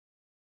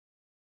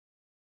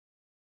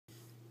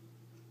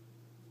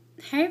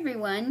Hi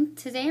everyone,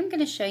 today I'm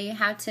going to show you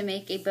how to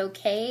make a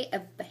bouquet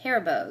of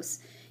hair bows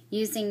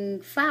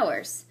using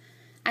flowers.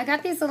 I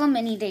got these little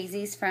mini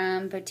daisies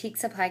from Boutique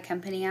Supply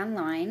Company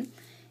online,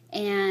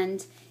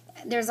 and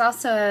there's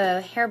also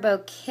a hair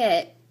bow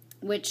kit,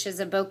 which is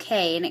a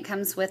bouquet, and it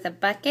comes with a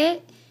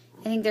bucket.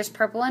 I think there's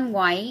purple and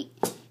white.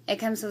 It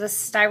comes with a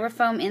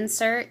styrofoam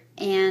insert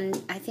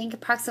and I think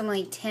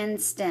approximately 10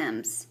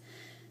 stems.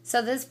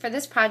 So for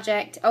this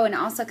project, and it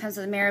also comes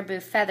with a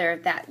marabou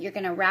feather that you're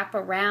going to wrap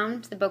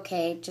around the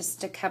bouquet just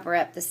to cover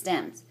up the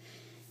stems.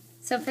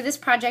 So for this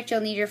project,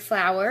 you'll need your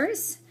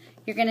flowers.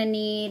 You're going to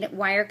need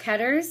wire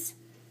cutters,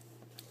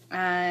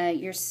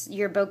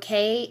 your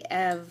bouquet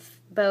of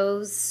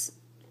bows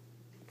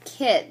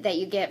kit that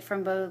you get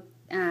from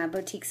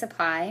Boutique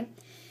Supply,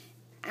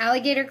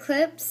 alligator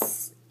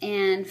clips,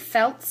 and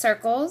felt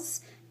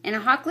circles, and a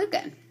hot glue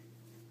gun.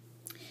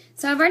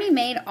 So I've already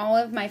made all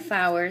of my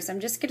flowers. I'm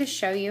just going to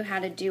show you how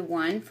to do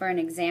one for an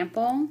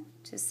example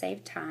to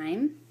save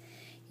time.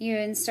 You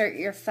insert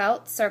your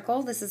felt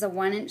circle, this is a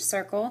 1-inch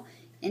circle,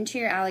 into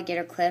your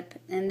alligator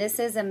clip, and this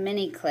is a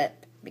mini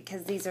clip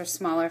because these are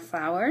smaller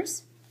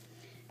flowers.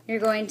 You're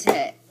going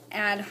to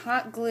add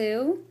hot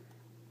glue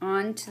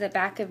onto the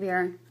back of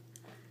your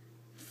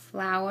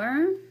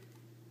flower.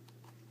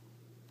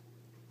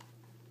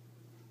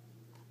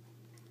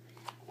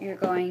 You're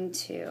going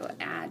to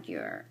add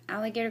your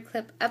alligator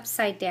clip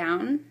upside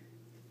down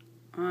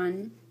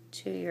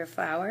onto your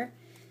flower.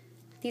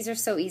 These are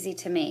so easy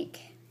to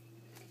make.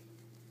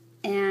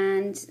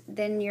 And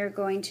then you're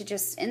going to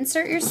just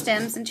insert your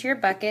stems into your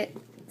bucket,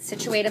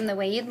 situate them the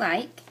way you'd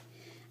like.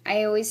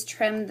 I always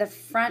trim the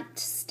front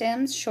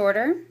stems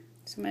shorter,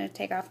 so I'm going to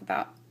take off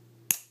about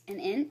 1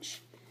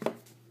 inch.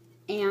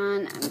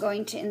 And I'm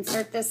going to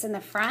insert this in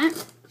the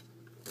front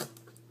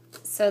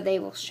so they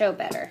will show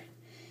better.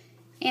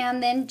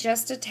 And then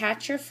just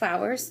attach your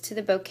flowers to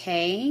the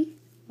bouquet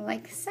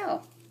like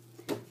so.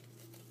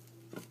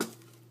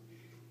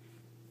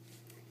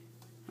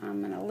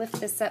 I'm going to lift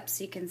this up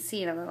so you can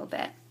see it a little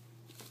bit.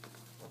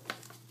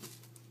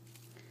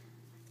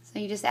 So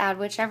you just add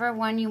whichever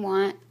one you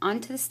want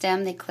onto the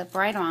stem. They clip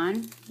right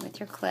on with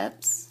your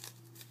clips.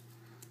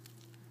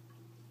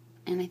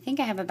 And I think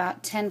I have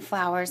about 10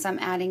 flowers I'm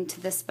adding to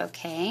this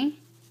bouquet.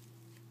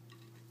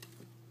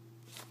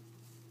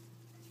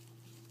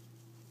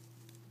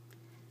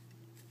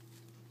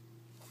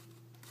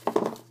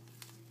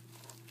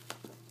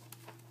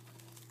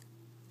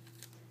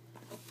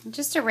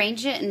 Just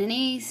arrange it in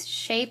any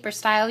shape or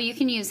style. You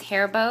can use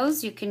hair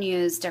bows, you can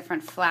use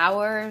different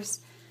flowers,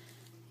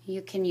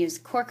 you can use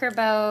corker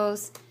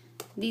bows.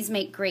 These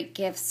make great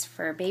gifts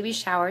for baby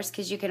showers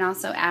because you can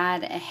also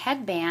add a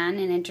headband,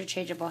 an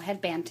interchangeable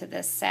headband to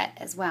this set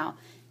as well.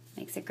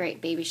 Makes a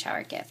great baby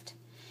shower gift.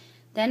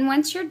 Then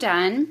once you're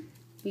done,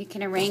 you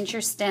can arrange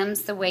your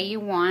stems the way you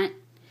want.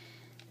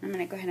 I'm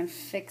going to go ahead and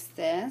fix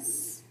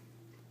this.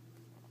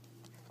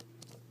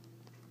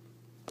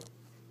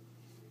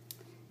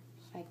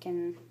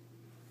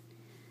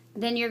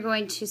 Then you're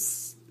going to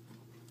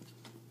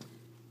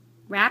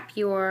wrap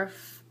your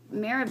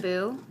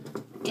marabou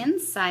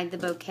inside the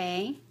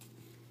bouquet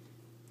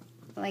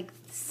like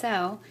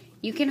so.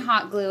 You can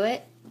hot glue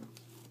it,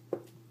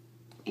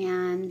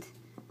 and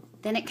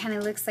then it kind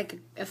of looks like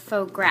a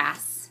faux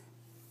grass.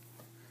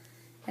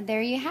 And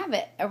there you have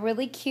it, a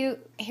really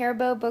cute hair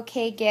bow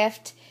bouquet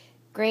gift.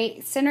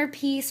 Great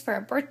centerpiece for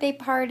a birthday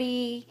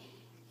party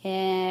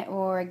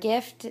or a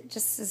gift. It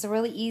just is a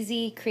really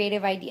easy,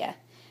 creative idea.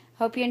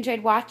 Hope you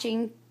enjoyed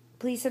watching.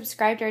 Please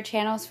subscribe to our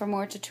channels for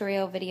more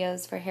tutorial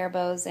videos for hair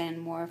bows and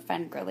more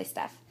fun girly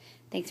stuff.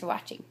 Thanks for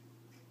watching.